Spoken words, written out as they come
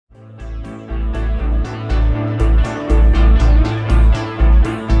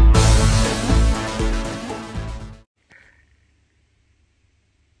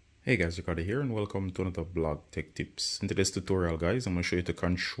Hey guys, Ricardo here and welcome to another blog tech tips. In today's tutorial guys, I'm going to show you to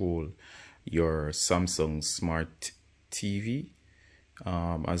control your Samsung Smart TV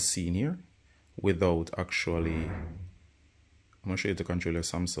as seen here without I'm going to show you to control your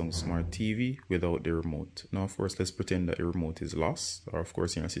Samsung Smart TV without the remote. Now of course, let's pretend that your remote is lost, or of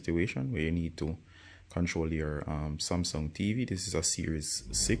course in a situation where you need to control your Samsung TV. This is a Series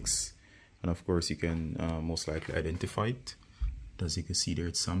 6 and of course you can most likely identify it. As you can see there,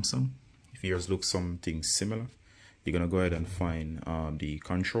 it's Samsung. If yours looks something similar, you're gonna go ahead and find the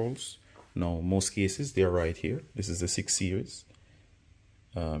controls. Now most cases they're right here. This is the 6 series.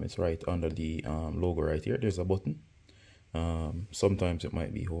 It's right under the logo right here. There's a button. Sometimes it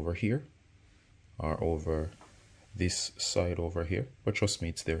might be over here or over this side over here, but trust me,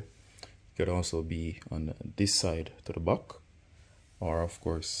 it's there. It could also be on this side to the back, or of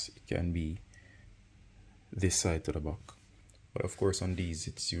course it can be this side to the back. But of course on these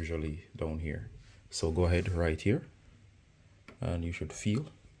it's usually down here. So go ahead right here and you should feel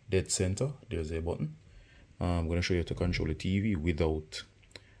dead center. There's a button. I'm going to show you to control the TV without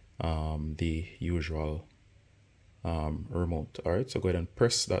the usual remote. Alright, so go ahead and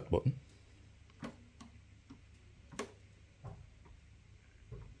press that button.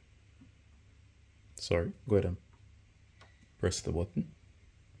 Sorry, go ahead and press the button.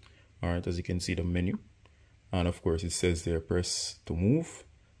 Alright, as you can see the menu. And of course it says there, press to move,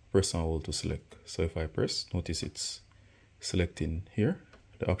 press and hold to select. So if I press, notice it's selecting here.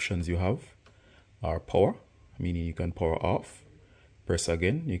 The options you have are power, meaning you can power off. Press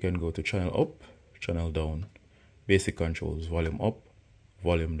again, you can go to channel up, channel down. Basic controls, volume up,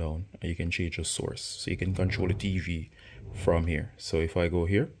 volume down. And you can change the source. So you can control the TV from here. So if I go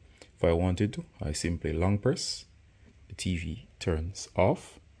here, if I wanted to, I simply long press, the TV turns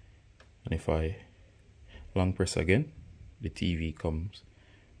off. And if I long press again, the TV comes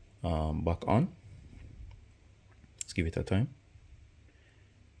back on. Let's give it a time.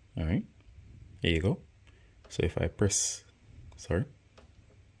 Alright, here you go. So if I press, sorry.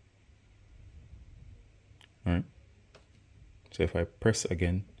 Alright, so if I press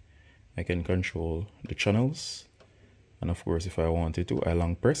again, I can control the channels. And of course, if I wanted to, I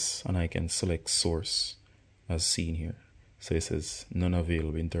long press and I can select source as seen here. So it says none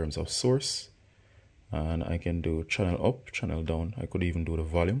available in terms of source. And I can do channel up, channel down. I could even do the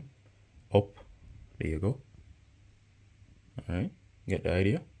volume up. There you go. Alright, get the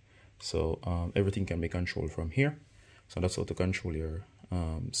idea. So everything can be controlled from here. So that's how to control your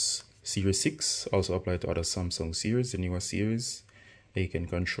Series 6. Also apply to other Samsung series, the newer series. You can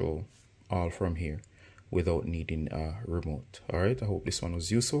control all from here without needing a remote. Alright, I hope this one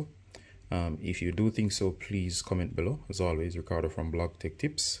was useful. If you do think so, please comment below. As always, Ricardo from Blog Tech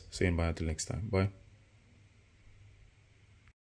Tips. Saying bye until next time. Bye.